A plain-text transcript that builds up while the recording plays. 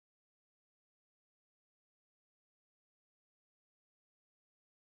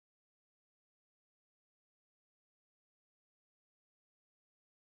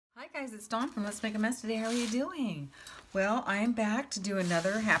Hi guys, it's Dawn from Let's Make a Mess today. How are you doing? Well, I am back to do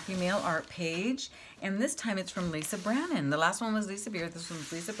another Happy Mail art page, and this time it's from Lisa Brannon. The last one was Lisa Beer, this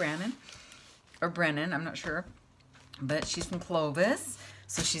one's Lisa Brannon, or Brennan, I'm not sure, but she's from Clovis,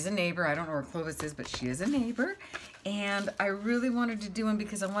 so she's a neighbor. I don't know where Clovis is, but she is a neighbor, and I really wanted to do one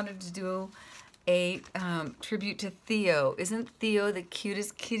because I wanted to do a tribute to Theo. Isn't Theo the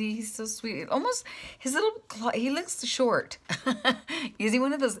cutest kitty? He's so sweet. Almost his little claw, he looks short. Is he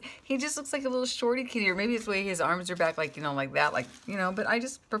one of those? He just looks like a little shorty kitty, or maybe it's the way his arms are back, like, you know, like that, like, you know, but I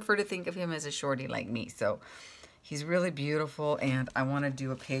just prefer to think of him as a shorty like me. So he's really beautiful, and I want to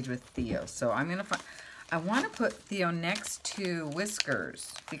do a page with Theo. So I'm going to find, I want to put Theo next to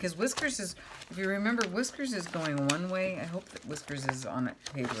Whiskers, because Whiskers is, if you remember, Whiskers is going one way. I hope that Whiskers is on a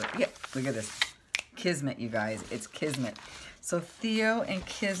page with, yeah, look at this. Kismet, you guys. It's Kismet. So Theo and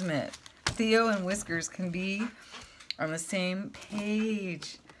Kismet. Theo and Whiskers can be on the same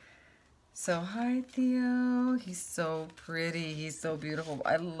page. So hi Theo. He's so pretty. He's so beautiful.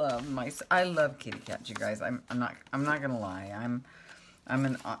 I love kitty cats, you guys. I'm not gonna lie. I'm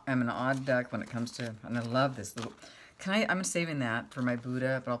an odd duck when it comes to, and I love this little. I'm saving that for my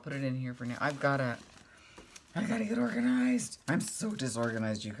Buddha, but I'll put it in here for now. I gotta get organized. I'm so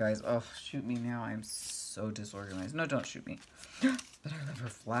disorganized, you guys. Oh, shoot me now. I'm so disorganized. No, don't shoot me. But I love her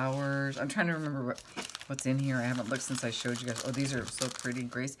flowers. I'm trying to remember what's in here. I haven't looked since I showed you guys. Oh, these are so pretty.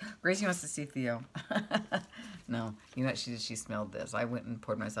 Gracie wants to see Theo. No, you know what she smelled this. I went and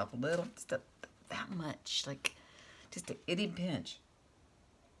poured myself a little, just that much, like just an itty pinch.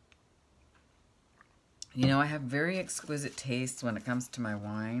 You know, I have very exquisite tastes when it comes to my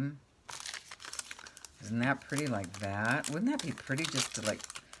wine. Isn't that pretty like that? Wouldn't that be pretty just to like,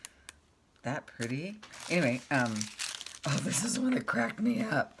 that pretty? Anyway, oh, this is one that cracked me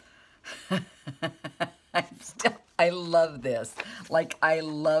up. I love this. Like, I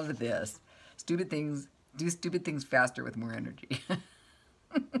love this. Stupid things, do stupid things faster with more energy.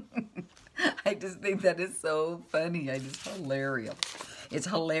 I just think that is so funny. Hilarious. It's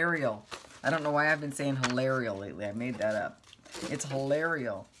hilarious. I don't know why I've been saying hilarious lately. I made that up. It's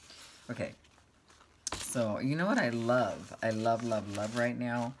hilarious. Okay. So, you know what I love? I love right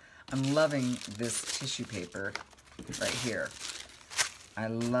now? I'm loving this tissue paper right here. I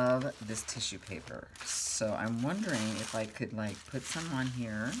love this tissue paper. So, I'm wondering if I could, like, put some on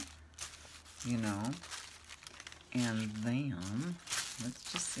here, you know, and then,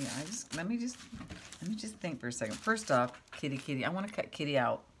 let's just see. Let me just think for a second. First off, Kitty. I want to cut Kitty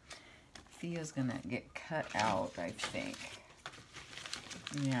out. Theo's gonna get cut out, I think.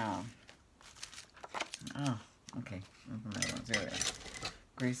 Yeah. Oh, okay. There we go.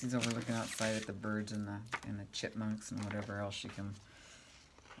 Gracie's over looking outside at the birds and the chipmunks and whatever else she can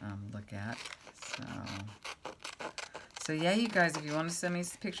look at. So yeah, you guys, if you want to send me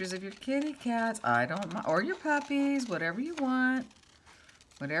pictures of your kitty cats, I don't mind, or your puppies, whatever you want,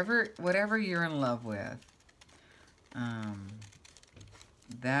 whatever you're in love with.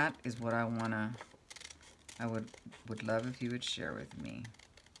 That is what I would love if you would share with me,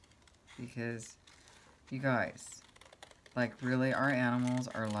 because you guys, like, really, our animals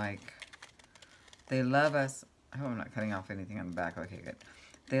are like, they love us. I hope I'm not cutting off anything on the back. Okay, good.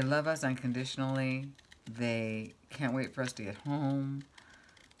 They love us unconditionally. They can't wait for us to get home.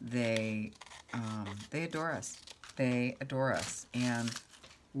 They adore us. They adore us, and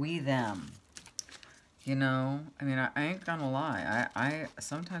we them. You know, I mean, I ain't gonna lie.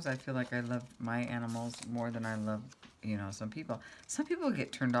 Sometimes I feel like I love my animals more than I love, you know, some people. Some people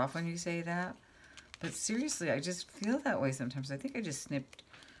get turned off when you say that. But seriously, I just feel that way sometimes. I think I just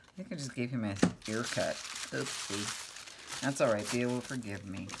gave him a haircut. Oopsie. That's all right. Theo will forgive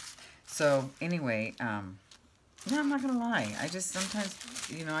me. So, anyway, yeah, I'm not gonna lie. I just sometimes,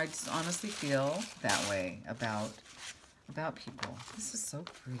 you know, I just honestly feel that way about people. This is so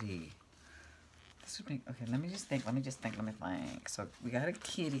pretty. Okay, let me think. So we got a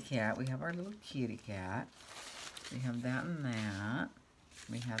kitty cat. We have our little kitty cat. We have that and that.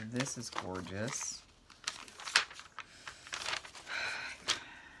 We have this is gorgeous.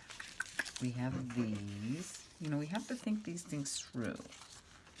 We have these. You know, we have to think these things through.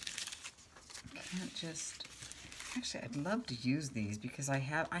 I can't just. Actually, I'd love to use these because I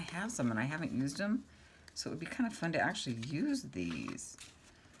have some and I haven't used them. So it would be kind of fun to actually use these.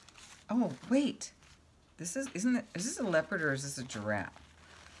 Oh, wait. Is this a leopard or is this a giraffe?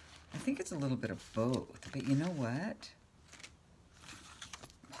 I think it's a little bit of both, but you know what?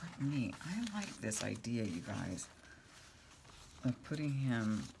 Pardon me, I like this idea, you guys, of putting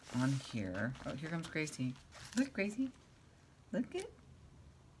him on here. Oh, here comes Gracie. Look, Gracie. Look it.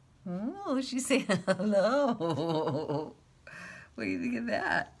 Oh, she's saying hello. What do you think of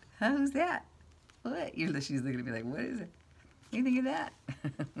that? Who's that? What? She's looking at me like, what is it? What do you think of that?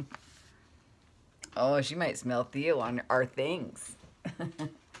 Oh, she might smell Theo on our things.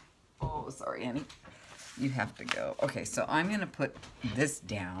 Oh, sorry, honey. You have to go. Okay, so I'm going to put this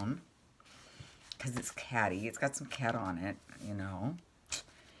down because it's catty. It's got some cat on it, you know.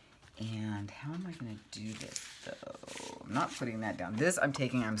 And how am I going to do this, though? I'm not putting that down. This I'm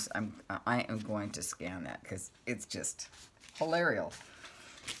taking, I am going to scan that because it's just hilarious.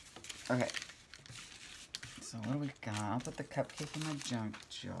 Okay. So what do we got? I'll put the cupcake in my junk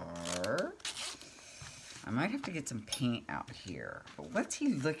jar. I might have to get some paint out here. But what's he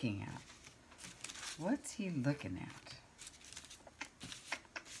looking at? What's he looking at?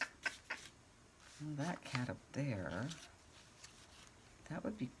 Well, that cat up there. That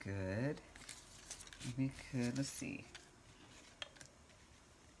would be good. We could, let's see.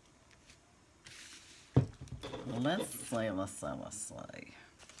 Let's see.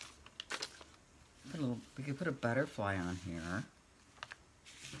 We could put a butterfly on here.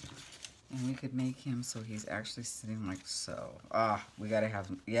 And we could make him so he's actually sitting like so. Ah, we gotta have,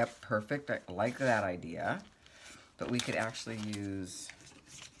 yep, perfect. I like that idea. But we could actually use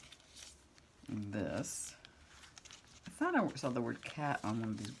this. I thought I saw the word cat on one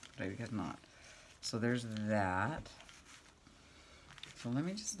of these, but I guess not. So there's that. So let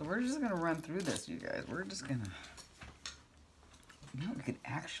me just, we're just gonna run through this, you guys. We're just gonna, you know what we could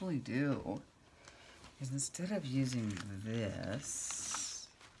actually do is instead of using this,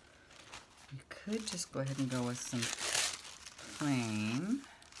 you could just go ahead and go with some plain.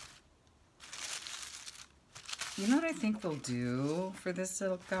 You know what I think we'll do for this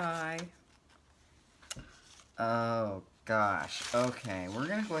little guy? Oh gosh. Okay, we're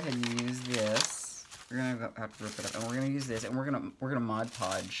gonna go ahead and use this. We're gonna have to rip it up, and we're gonna use this, and we're gonna Mod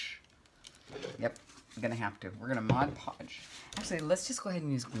Podge. Yep, I'm gonna have to. We're gonna Mod Podge. Actually, let's just go ahead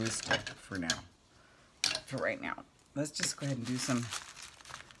and use glue stick for now. For right now, let's just go ahead and do some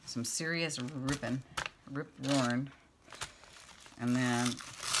serious rip roaring, and then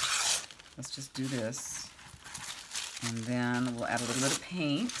let's just do this, and then we'll add a little bit of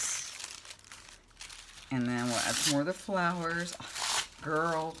paint, and then we'll add some more of the flowers. Oh,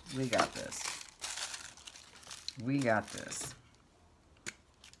 girl, we got this. We got this.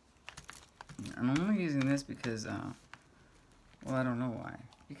 And I'm only using this because, well, I don't know why.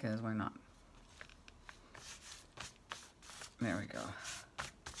 Because why not? There we go.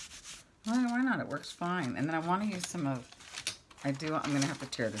 Why not? It works fine. And then I want to use some of, I'm going to have to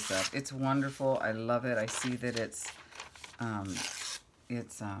tear this up. It's wonderful. I love it. I see that it's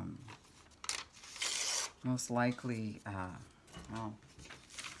most likely, well,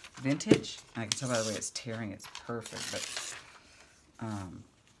 vintage. I can tell by the way it's tearing, it's perfect, but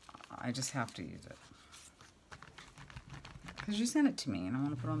I just have to use it. Because you sent it to me and I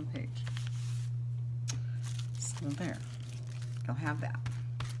want to put it on the page. So there. I'll have that.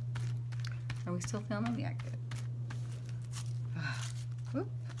 Are we still filming? Yeah, good. Whoop,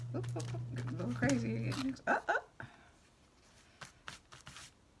 whoop, whoop, whoop. Getting a little crazy. It's okay.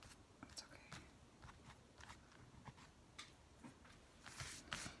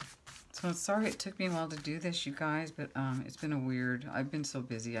 So sorry it took me a while to do this, you guys, but it's been I've been so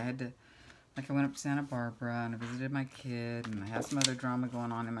busy. I had to, like, I went up to Santa Barbara and I visited my kid, and I had some other drama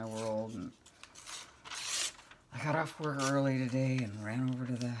going on in my world, and I got off work early today and ran over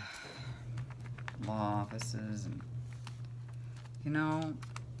to the law offices, and you know,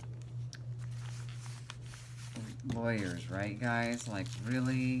 lawyers, right, guys? Like,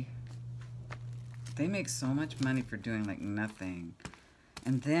 really, they make so much money for doing like nothing,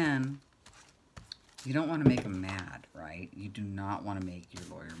 and then you don't want to make them mad, right? You do not want to make your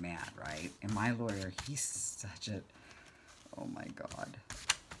lawyer mad, right? And my lawyer, he's such a, oh my God,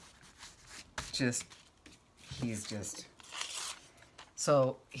 he's just,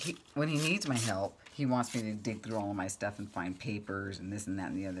 so when he needs my help, he wants me to dig through all of my stuff and find papers and this and that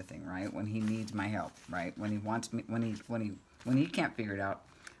and the other thing, right? When he needs my help, right? When he wants me, when he can't figure it out,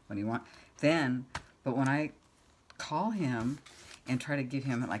 but when I call him and try to give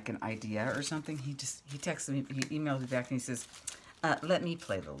him like an idea or something, he texts me, he emails me back and he says, let me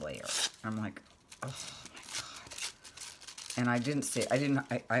play the lawyer. I'm like, oh my God.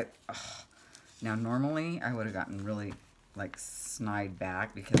 And now normally I would have gotten really like snide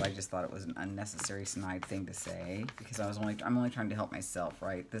back because I just thought it was an unnecessary snide thing to say, because I'm only trying to help myself,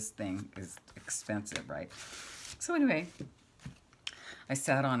 right? This thing is expensive, right? So anyway, I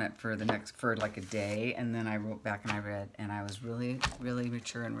sat on it for like a day, and then I wrote back and I read, and I was really, really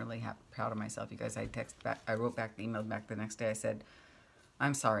mature and really proud of myself. You guys, I wrote back, emailed back the next day. I said,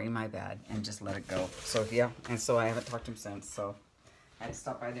 I'm sorry, my bad, and just let it go. So yeah, and so I haven't talked to him since. So I had to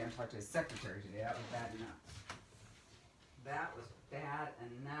stop by there and talk to his secretary today. That was bad enough. That was bad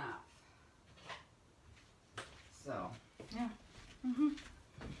enough. So, yeah.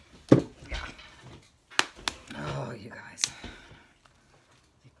 Yeah. Oh, you guys.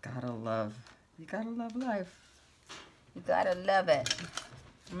 You gotta love life. You gotta love it.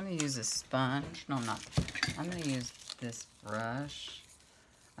 I'm gonna use a sponge. No, I'm not. I'm gonna use this brush.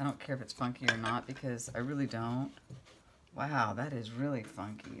 I don't care if it's funky or not because I really don't. Wow, that is really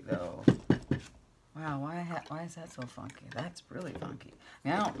funky though. Wow, why is that so funky? That's really funky. I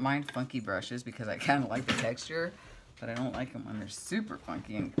mean, I don't mind funky brushes because I kind of like the texture, but I don't like them when they're super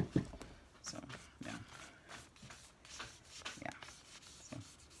funky. And so, yeah. Yeah. So,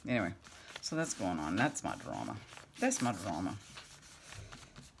 anyway, so that's going on. That's my drama. That's my drama.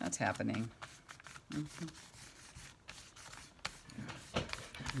 That's happening.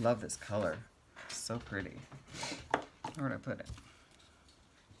 Love this color. It's so pretty. Where would I put it?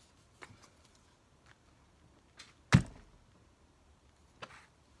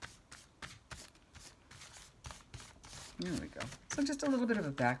 There we go. So just a little bit of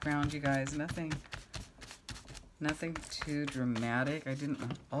a background, you guys. Nothing too dramatic. I didn't.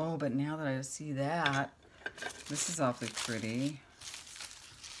 Oh, but now that I see that, this is awfully pretty.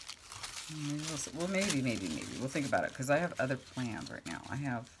 Well, maybe. We'll think about it because I have other plans right now.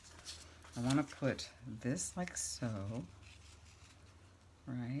 I want to put this like so,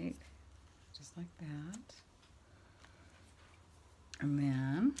 right? Just like that. And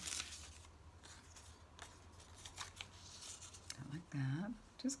then, like that.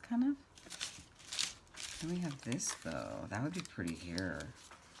 Just kind of. Then we have this though. That would be pretty here.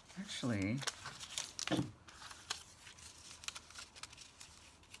 Actually.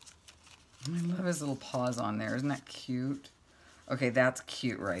 I love his little paws on there. Isn't that cute? Okay, that's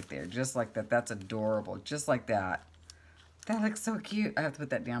cute right there. Just like that. That's adorable. Just like that. That looks so cute. I have to put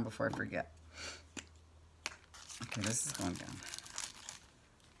that down before I forget. Okay, this is going down.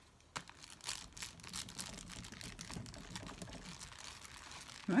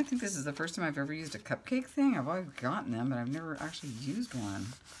 I think this is the first time I've ever used a cupcake thing. I've always gotten them, but I've never actually used one.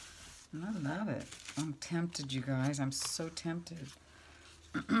 And I love it. I'm tempted, you guys. I'm so tempted.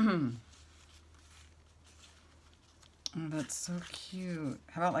 Oh, that's so cute.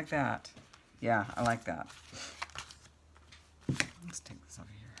 How about like that? Yeah, I like that. Let's take this over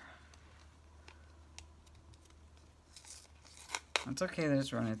here. It's okay that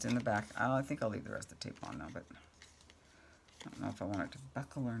it's running. It's in the back. I think I'll leave the rest of the tape on now, but I don't know if I want it to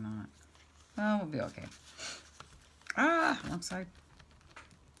buckle or not. Oh, we'll be okay. Ah, wrong side.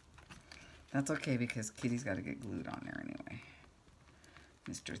 That's okay because Kitty's got to get glued on there anyway.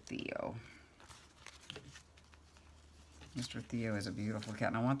 Mr. Theo. Mr. Theo is a beautiful cat,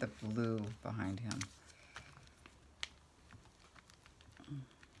 and I want the blue behind him.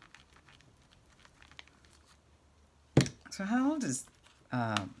 So how old is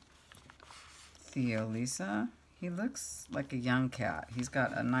Theo, Lisa? He looks like a young cat. He's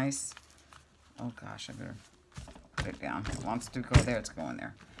got a nice... Oh, gosh, I better put it down. If it wants to go there, it's going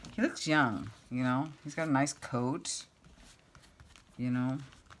there. He looks young, you know? He's got a nice coat, you know?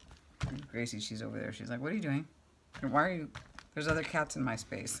 Gracie, she's over there. She's like, what are you doing? Why are you... There's other cats in my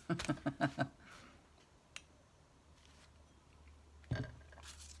space.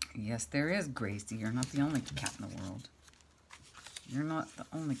 Yes, there is, Gracie. You're not the only cat in the world. You're not the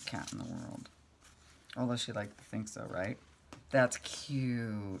only cat in the world. Although she'd like to think so, right? That's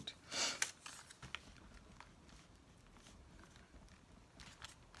cute.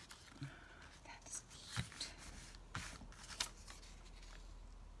 That's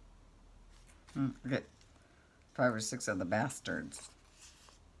cute. Look at 5 or 6 of the bastards.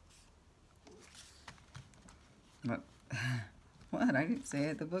 What? What? I didn't say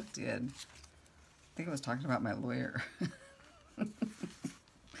it. The book did. I think I was talking about my lawyer.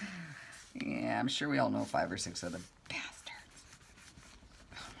 Yeah, I'm sure we all know 5 or 6 of the bastards.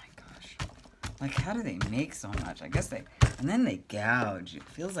 Oh my gosh. Like, how do they make so much? I guess they... And then they gouge. It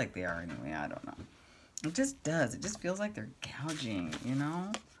feels like they are anyway. I don't know. It just does. It just feels like they're gouging, you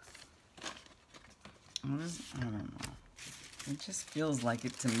know? I don't know. It just feels like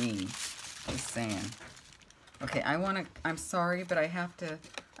it to me. Just saying. Okay, I'm sorry, but I have to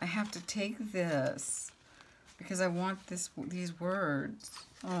take this because I want these words.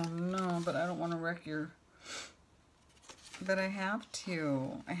 Oh no, but I don't want to wreck your... But I have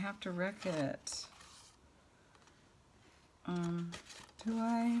to. I have to wreck it. Do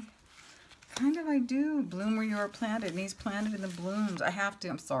I? Kind of I do. Bloom where you are planted. And he's planted in the blooms. I have to.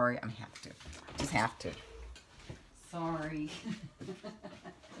 I'm sorry. I have to. I just have to. Sorry.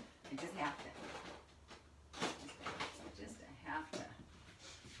 I just have to. I just have to.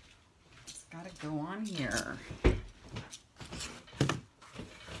 gotta go on here.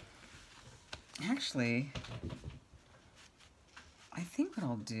 Actually, I think what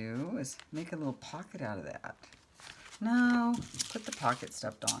I'll do is make a little pocket out of that. No, put the pocket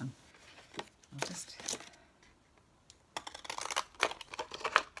stuffed on. I'll just...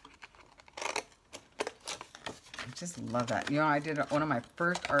 I just love that. You know, I did one of my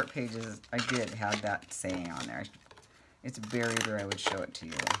first art pages. I did have that saying on there. It's buried, or I would show it to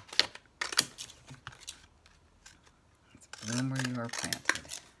you. It's bloom where you are planted.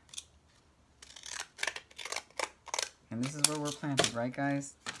 And this is where we're planted, right,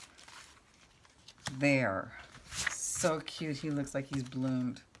 guys? There. So cute. He looks like he's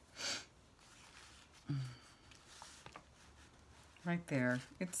bloomed. Right there.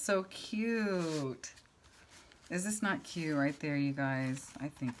 It's so cute. Is this not cute right there, you guys? I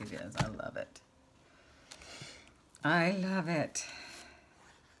think it is. I love it. I love it.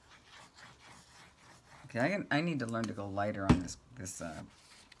 Okay, I need to learn to go lighter on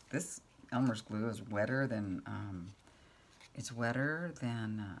this Elmer's glue is wetter than it's wetter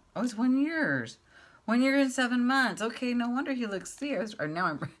than oh, it's 1 year. 1 year and 7 months. Okay, no wonder he looks serious. Or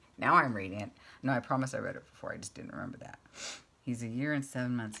now I'm reading it. No, I promise I read it before. I just didn't remember that. He's 1 year and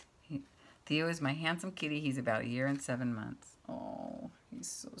 7 months. Theo is my handsome kitty. He's about 1 year and 7 months. Oh, he's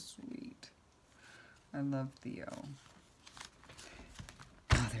so sweet. I love Theo.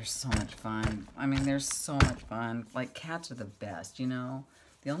 Oh, they're so much fun. I mean, they're so much fun. Like, cats are the best, you know?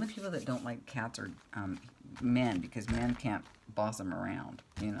 The only people that don't like cats are men, because men can't boss them around,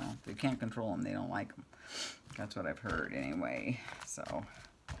 you know? They can't control them. They don't like them. That's what I've heard anyway. So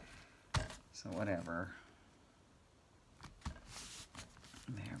whatever.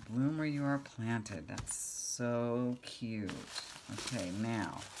 There, bloom where you are planted. That's so cute. Okay,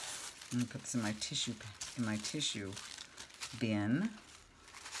 now I'm gonna put this in my tissue bin.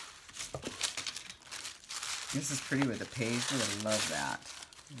 This is pretty with the paisley. I love that.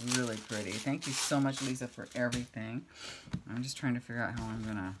 Really pretty. Thank you so much, Lisa, for everything. I'm just trying to figure out how I'm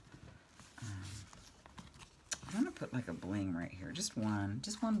gonna put like a bling right here. Just one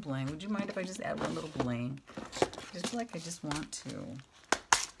bling. Would you mind if I just add one little bling? I just feel like I just want to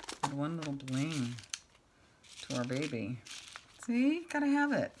add one little bling to our baby. See, gotta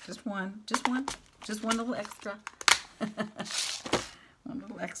have it. Just one little extra. One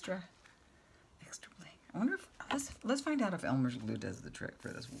little extra bling. I wonder if let's find out if Elmer's glue does the trick for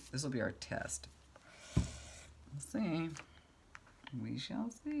this. This will be our test. We'll see. We shall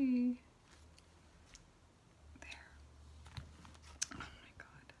see. There. Oh my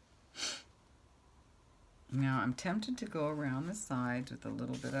God. Now I'm tempted to go around the sides with a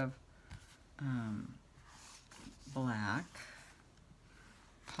little bit of black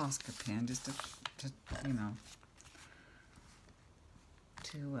Posca pen, just to you know,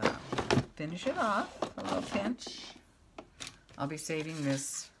 to finish it off. A little pinch. I'll be saving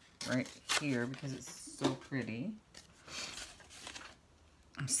this right here because it's so pretty.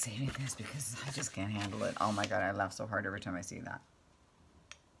 I'm saving this because I just can't handle it. Oh my God, I laugh so hard every time I see that.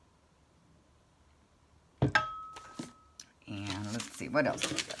 And let's see, what else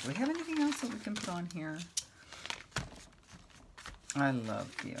do we got? Do we have anything else that we can put on here? I love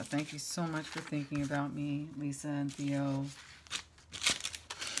Theo. Thank you so much for thinking about me, Lisa and Theo.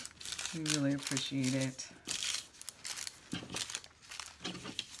 We really appreciate it.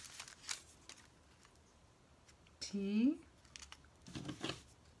 T.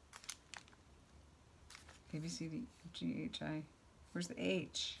 A-B-C-D-G-H-I. Where's the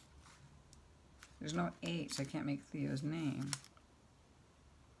H? There's no H. I can't make Theo's name.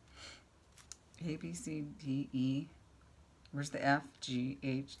 A-B-C-D-E. Where's the F, G,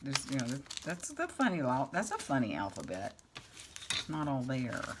 H? There's, you know, that's a funny alphabet. It's not all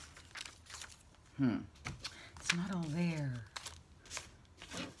there. It's not all there.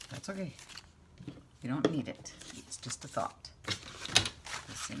 That's okay. You don't need it. It's just a thought. Put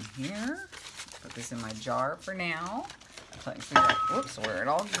this in here. Put this in my jar for now. So I can figure out, whoops, where it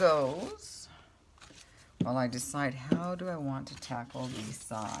all goes. While I decide how do I want to tackle these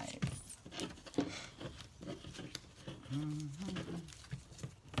sides.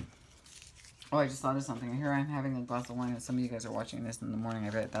 Oh, I just thought of something. Here I'm having a glass of wine, and some of you guys are watching this in the morning. I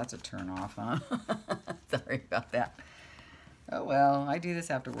bet that's a turn off, huh? Sorry about that. Oh, well, I do this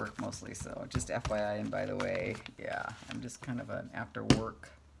after work mostly, so just FYI. And by the way, yeah, I'm just kind of an after work.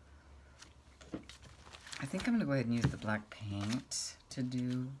 I think I'm going to go ahead and use the black paint to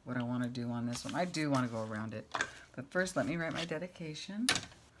do what I want to do on this one. I do want to go around it. But first, let me write my dedication.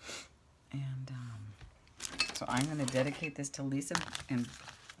 And so I'm going to dedicate this to Lisa and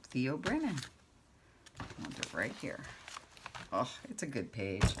Theo Brennan. I'll do it right here. Oh, it's a good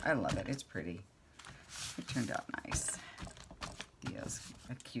page. I love it. It's pretty. It turned out nice. Theo's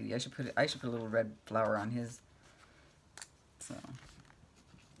a cutie. I should put a little red flower on his. So.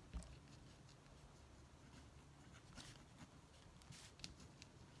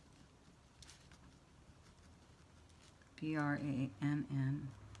 Brann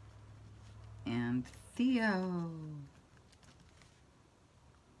and Theo.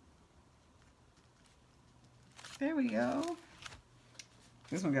 There we go.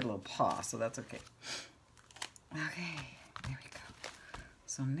 This one got a little paw, so that's okay. Okay, there we go.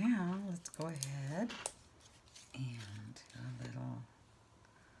 So now let's go ahead and do a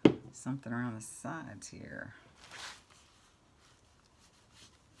little something around the sides here.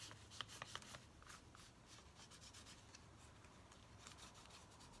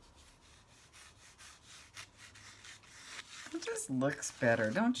 It just looks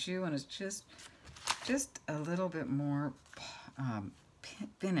better, don't you? And it's just a little bit more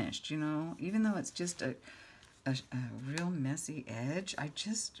finished, you know? Even though it's just a real messy edge, I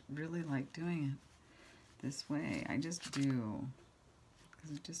just really like doing it this way. I just do.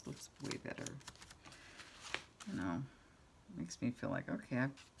 Because it just looks way better. You know, makes me feel like, okay,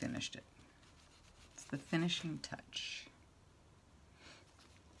 I've finished it. It's the finishing touch.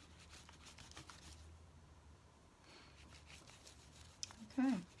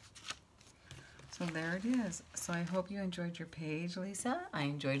 Okay. So there it is. So I hope you enjoyed your page, Lisa. I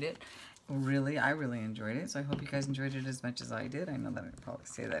enjoyed it. I really enjoyed it. So I hope you guys enjoyed it as much as I did. I know that I probably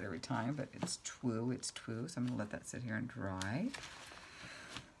say that every time, but it's true. It's true. So I'm going to let that sit here and dry.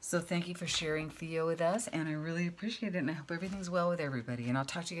 So thank you for sharing Theo with us, and I really appreciate it, and I hope everything's well with everybody, and I'll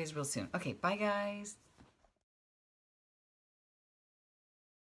talk to you guys real soon. Okay, bye, guys.